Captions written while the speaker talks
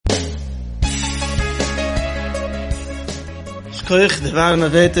koich, de warme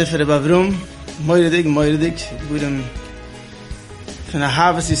wete für de Bavrum. Moiredig. With him from a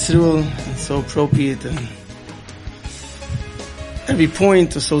Havas Yisrael, and so appropriate. And every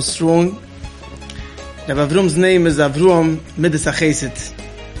point was so strong. The Bavrum's name is Avruam Midas HaChesed.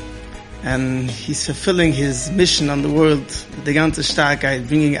 And he's fulfilling his mission on the world, the ganze Starkheit,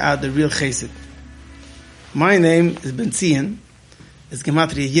 bringing out the real Chesed. My name is Benzion, is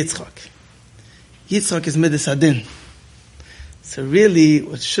Gematria Yitzchak. Yitzchak is Midas Adin. So really,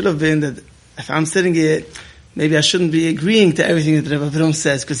 what should have been that if I'm sitting here, maybe I shouldn't be agreeing to everything that Rav Benzion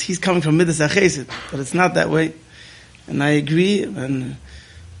says, because he's coming from Midas HaChesed, but it's not that way. And I agree, and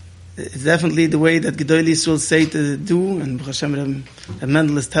it's definitely the way that Gedolei Yisrael say to do, and Baruch Hashem, Rav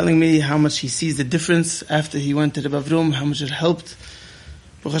Mendel is telling me how much he sees the difference after he went to the Bavrum, how much it helped.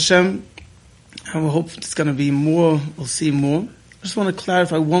 Baruch Hashem, and we hope it's going to be more, we'll see more. I just want to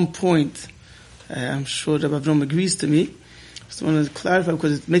clarify one point. I'm sure Rav Bavrum agrees to me. I just want to clarify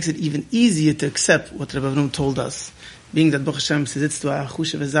because it makes it even easier to accept what Rav Bavrum told us. Being that Baruch Hashem says to a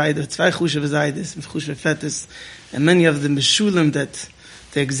chushe v'zayde, zwei chushe v'zaydes, chushe v'fetes, and many of the meshulim that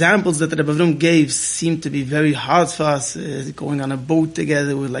the examples that Rav Bavrum gave seem to be very hard for us. Going on a boat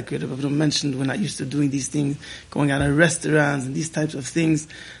together, like Rav Bavrum mentioned, we're not used to doing these things. Going out of restaurants and these types of things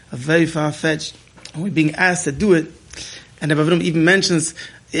are very far-fetched. And we're being asked to do it. And Rav Bavrum even mentions,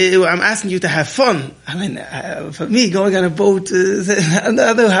 I'm asking you to have fun. I mean, for me, going on a boat, I don't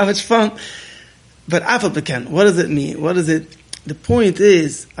know how much fun. But Afal Pekan, what does it mean? What is it? The point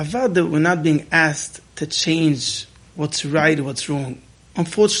is, avad that we're not being asked to change what's right or what's wrong.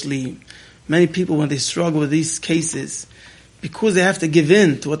 Unfortunately, many people, when they struggle with these cases, because they have to give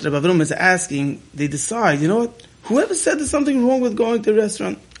in to what Rav Bavrum is asking, they decide, you know what? Whoever said there's something wrong with going to a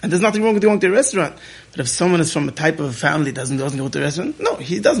restaurant, and there's nothing wrong with going to a restaurant, but if someone is from a type of family that doesn't go to a restaurant, no,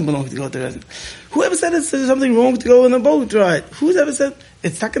 he doesn't belong to go to a restaurant. Whoever said there's something wrong to go on a boat ride, who's ever said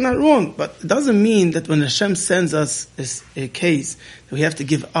it's not wrong? But it doesn't mean that when Hashem sends us a case, that we have to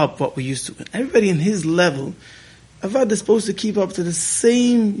give up what we used to. And everybody in his level, Avad is supposed to keep up to the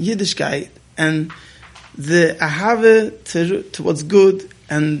same Yiddishkeit and the ahava to what's good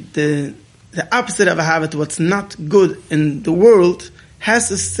and the opposite of ahava to what's not good in the world has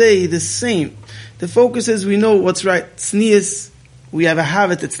to stay the same. The focus is we know what's right. Tznius, we have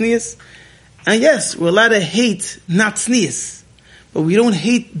ahava to tznius. And yes, we're allowed to hate not tznius. But we don't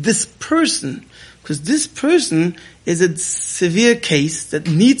hate this person. Because this person is a severe case that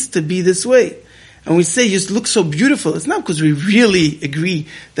needs to be this way. And we say, you look so beautiful. It's not because we really agree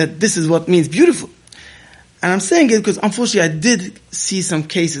that this is what means beautiful. And I'm saying it because unfortunately I did see some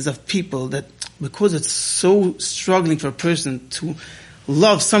cases of people that because it's so struggling for a person to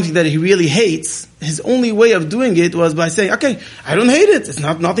love something that he really hates, his only way of doing it was by saying, okay, I don't hate it. It's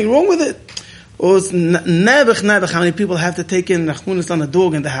nothing wrong with it. Or it's nebech, how many people have to take in Rachmanis on a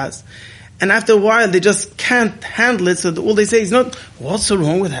dog in the house. And after a while, they just can't handle it. So all they say is not, what's so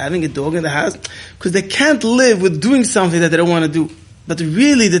wrong with having a dog in the house? Because they can't live with doing something that they don't want to do. But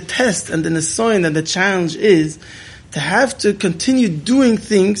really the test and the nesoin and the challenge is to have to continue doing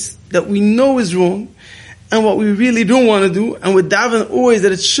things that we know is wrong and what we really don't want to do. And we're davening always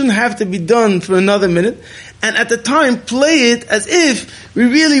that it shouldn't have to be done for another minute. And at the time, play it as if we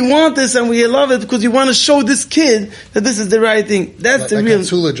really want this and we love it because we want to show this kid that this is the right thing. That's the real. Like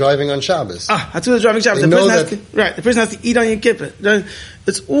Hatzula driving on Shabbos. Hatzula driving Shabbos. The person has to eat on Yom Kippur.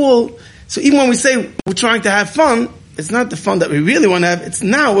 It's all. So even when we say we're trying to have fun, it's not the fun that we really want to have. It's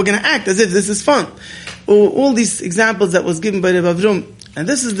now we're going to act as if this is fun. All these examples that was given by the Bavrum, and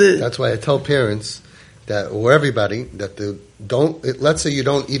this is the. That's why I tell parents that, or everybody, that let's say you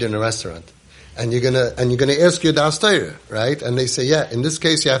don't eat in a restaurant. And you're gonna ask your das Torah, right? And they say, yeah, in this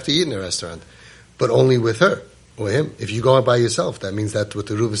case you have to eat in a restaurant, but only with her or him. If you go out by yourself, that means that what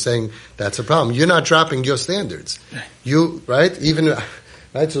the Ruv is saying, that's a problem. You're not dropping your standards. You, right?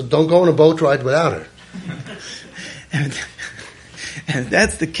 Right? So don't go on a boat ride without her. And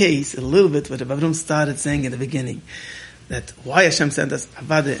that's the case a little bit what the Bavrum started saying in the beginning, that why Hashem sent us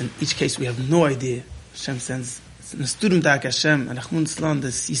Avada. In each case we have no idea. Hashem sends the student Dak Hashem and Achmun Islam,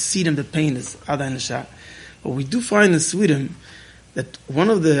 you see them, the pain is Adai Nashah. But we do find in Sweden that one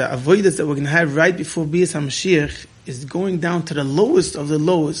of the avoiders that we're going to have right before Bias HaMashiach is going down to the lowest of the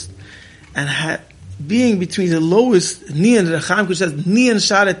lowest and being between the lowest Ni and Recham, which says Ni and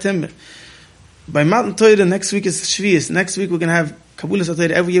Shara Timber. By Matan Torah, next week is Shvius. Next week we're going to have Kabbalas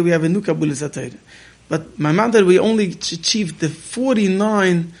HaTorah. Every year we have a new Kabbalas HaTorah. But by Matan Torah we only achieved the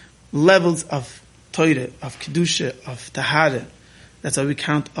 49 levels of Torah, of Kedusha, of Tahara. That's why we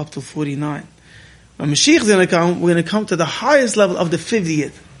count up to 49. When Mashiach is going to come, we're going to come to the highest level of the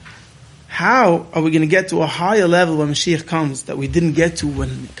 50th. how are we going to get to a higher level when Mashiach comes that we didn't get to when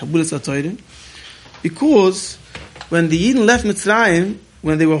Kabbalas HaTorah? Because when the Yidden left Mitzrayim,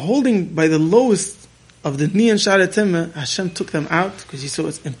 when they were holding by the lowest of the Ni and Shara Timah, Hashem took them out because He saw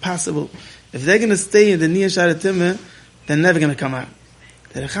it's impossible. If they're going to stay in the Ni and Shara Timah, they're never going to come out.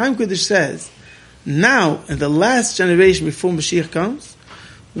 The Rechaim Kodesh says, now, in the last generation before Mashiach comes,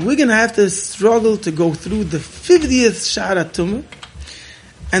 we're going to have to struggle to go through the 50th Shara Tumah,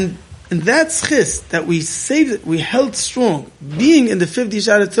 and that schist that we saved, we held strong, being in the 50th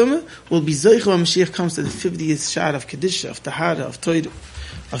Shara Tumah, will be Zoich when Mashiach comes to the 50th Shara of Kedusha, of Tahara, of Torah,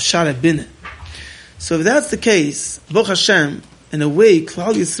 of Shara Binah. So if that's the case, Baruch Hashem, in a way,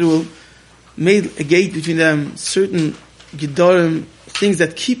 Klal Yisrael made a gate between them, certain Gedorim, things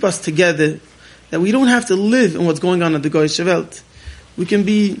that keep us together, that we don't have to live in what's going on at the Goyish Welt. We can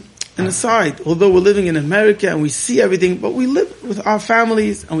be an aside, although we're living in America and we see everything, but we live with our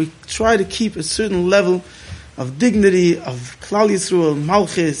families and we try to keep a certain level of dignity, of Klal Yisrael,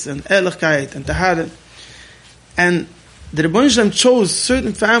 Malchus, and Ehrlichkeit, and Tahara. And the Rebbeinu Shalom chose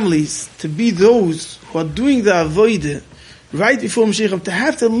certain families to be those who are doing the Avodah right before Mashiach, to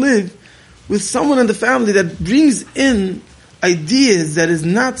have to live with someone in the family that brings in ideas that is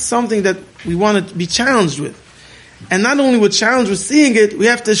not something that we want to be challenged with. And not only we're challenged with seeing it, we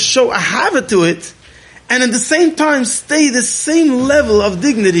have to show a habit to it, and at the same time stay the same level of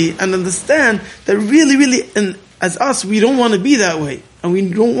dignity and understand that really, and as us, we don't want to be that way. And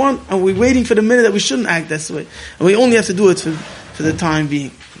we're waiting for the minute that we shouldn't act this way. And we only have to do it for the time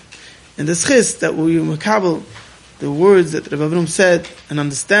being. And the schist that we makabel, the words that Rav Avram said, and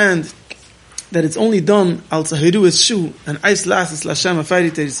understand that it's only done al zahiru es shu and eis las es lashem afayri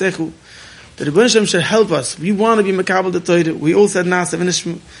terisechu. The Rebbeinu Shalom should help us. We want to be makabel the Torah. We all said nasa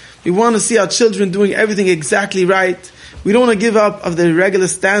v'nishmu. We want to see our children doing everything exactly right. We don't want to give up of the regular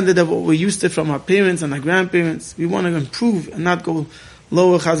standard of what we're used to from our parents and our grandparents. We want to improve and not go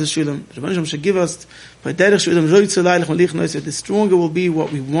lower. Chaz v'shulam. The Rebbeinu Shalom should give us by derech shulam roitzu lailach malich noiseh. The stronger will be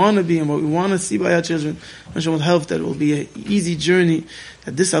what we want to be and what we want to see by our children. The Rebbeinu Shalom will help that it will be an easy journey.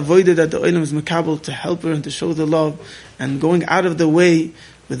 That this avoided that the olam is makabel to help her and to show the love and going out of the way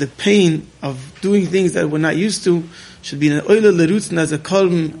with the pain of doing things that we're not used to, should be an oila lerutzen as a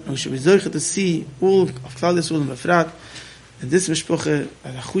kolm, and we should be zoicha to see all of Klal Yisrael and Befrat, and this mishpoche,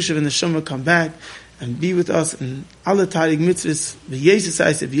 and Achushav and the Shema come back and be with us in alle Tarig mitzvahs,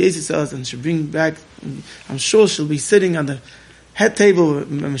 v'yesis us, and should bring back, I'm sure she'll be sitting on the head table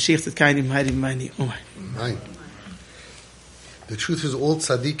when Mashiach said, Kainim, Haidim, Maini, Right. The truth is, all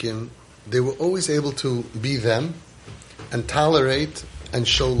tzaddikim, they were always able to be them and tolerate and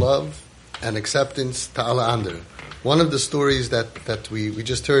show love and acceptance to alle andere. One of the stories that we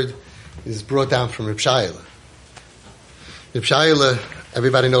just heard is brought down from Reb Shayla. Reb Shayla,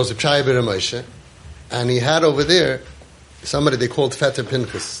 everybody knows Reb Shayla ben Moshe, and he had over there somebody they called Fetter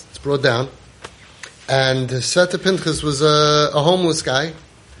Pinchas. It's brought down, and Fetter Pinchas was a homeless guy,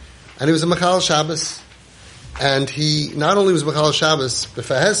 and he was a Machal Shabbos, and he not only was Machal Shabbos, but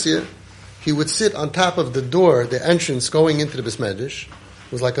for he would sit on top of the door, the entrance going into the Beis Medrash.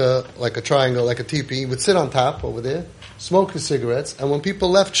 It was like a triangle, like a teepee. He would sit on top over there, smoke his cigarettes, and when people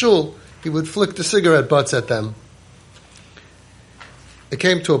left shul, he would flick the cigarette butts at them. It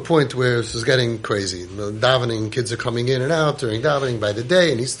came to a point where it was getting crazy. The davening, kids are coming in and out during davening by the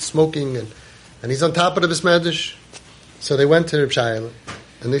day, and he's smoking, and he's on top of the Beis Medrash. So they went to Reb Shayla,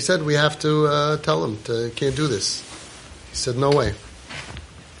 and they said, we have to tell him, can't do this. He said, no way.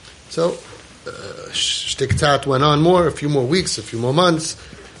 So shtik tzat went on more, a few more weeks, a few more months,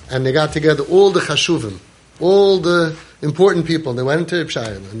 and they got together all the chashuvim, all the important people, and they went into Reb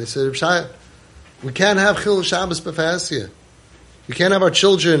Shayla, and they said, Reb Shayla, we can't have Chil Shabbos b'Fasya. We can't have our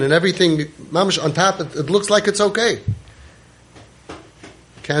children and everything, mamash, on top, it looks like it's okay.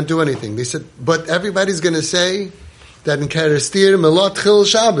 Can't do anything. They said, but everybody's going to say that in Karistir, Melot Chil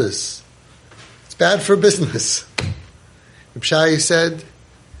Shabbos. It's bad for business. Reb Shayla said,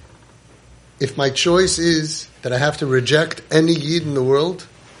 if my choice is that I have to reject any Yid in the world,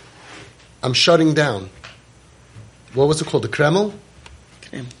 I'm shutting down. What was it called? The Kreml?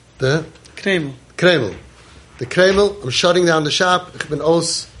 The Kreml. The Kreml, I'm shutting down the shop. Ich bin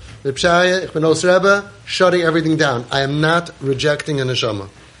aus Reb Shaya, ich bin aus Rebbe, shutting everything down. I am not rejecting a neshama.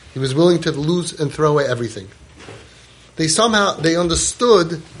 He was willing to lose and throw away everything. They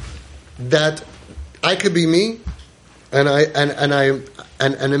understood that I could be me, and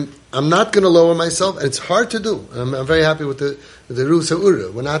I'm not going to lower myself, and it's hard to do. I'm very happy with the Rusa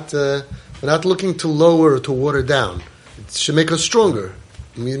Ura. We're not looking to lower or to water down. It should make us stronger.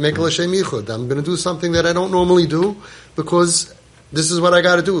 I'm going to do something that I don't normally do because This is what I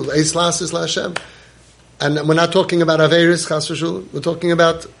got to do. Eis lasis laHashem. And we're not talking about Averis, Chas v'Shul. We're talking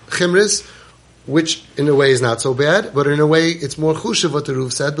about Chimris, which in a way is not so bad, but in a way it's more chushav what the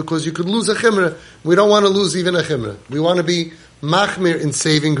Ruv said, because you could lose a Chimra. We don't want to lose even a Chimra. We want to be machmir in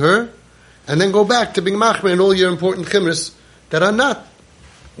saving her, and then go back to being machmir in all your important Chimris that are not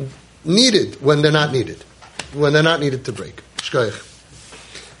needed when they're not needed. When they're not needed to break. Shkoyach.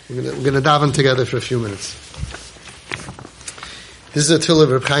 We're going to daven together for a few minutes. This is a tefillah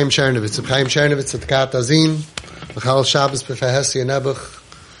of Reb Chaim Chernovitz. Reb Chaim Chernovitz at Kat Azin, L'chal Shabbos B'Fehesi and Nebuch,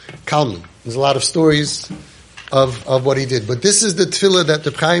 Kalman. There's a lot of stories of what he did. But this is the tefillah that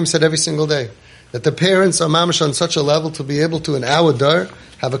Reb Chaim said every single day. That the parents are mamash on such a level to be able to, in our dar,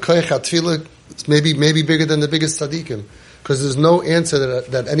 have a koyach tefillah, it's maybe bigger than the biggest tzaddikim. Because there's no answer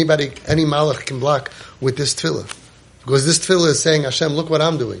that anybody, any malach can block with this tefillah. Because this tefillah is saying, Hashem, look what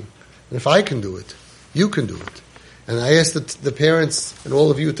I'm doing. And if I can do it, you can do it. And I ask the parents and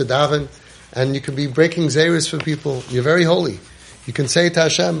all of you to daven, and you can be breaking zeros for people. You're very holy. You can say to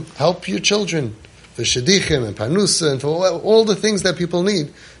Hashem, help your children for shedichim and panusa and for all the things that people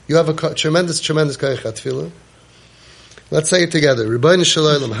need. You have a tremendous koyach tefillah. Let's say it together. Rebbeinu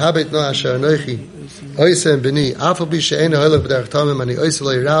Shalom, habet no asher anochi, oisem b'ni, afal bi she'ena hoilach b'derech tamim, ani oisem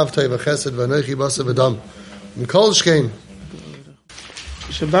lo yirav toiv v'chesed v'anochi basa v'dam. Mikol shkein.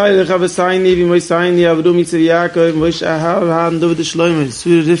 Shabbai lecha v'sayni v'moisayni avru mitzir Yaakov v'moish ahav ha'an dov d'shloimer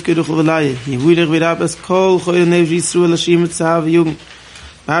suri rivke duch v'layeh yivulich v'rabes kol choyer nev Yisrael l'shim etzav v'yugn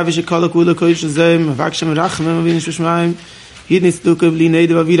v'avish kol akula koyish zayim v'akshem rachamim v'vinish v'shmayim hidnis duke v'li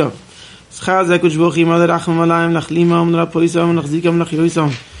neide v'avira schaz akush bochim al rachamim alayim lachlima um rapoisam lachzikam lachyoisam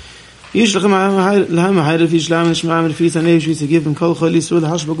yish lechem lahem ha'ayr fi shlam l'shmayim l'fi sanev shvis give and kol chol Yisrael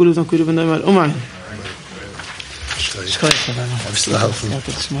hash b'gulu v'tan kuru v'noim al umayim.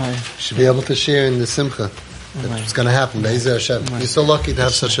 Should be able to share in the simcha. That's going to happen. Be'ezeh Hashem. You're so lucky to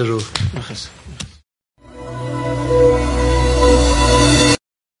have such a roof.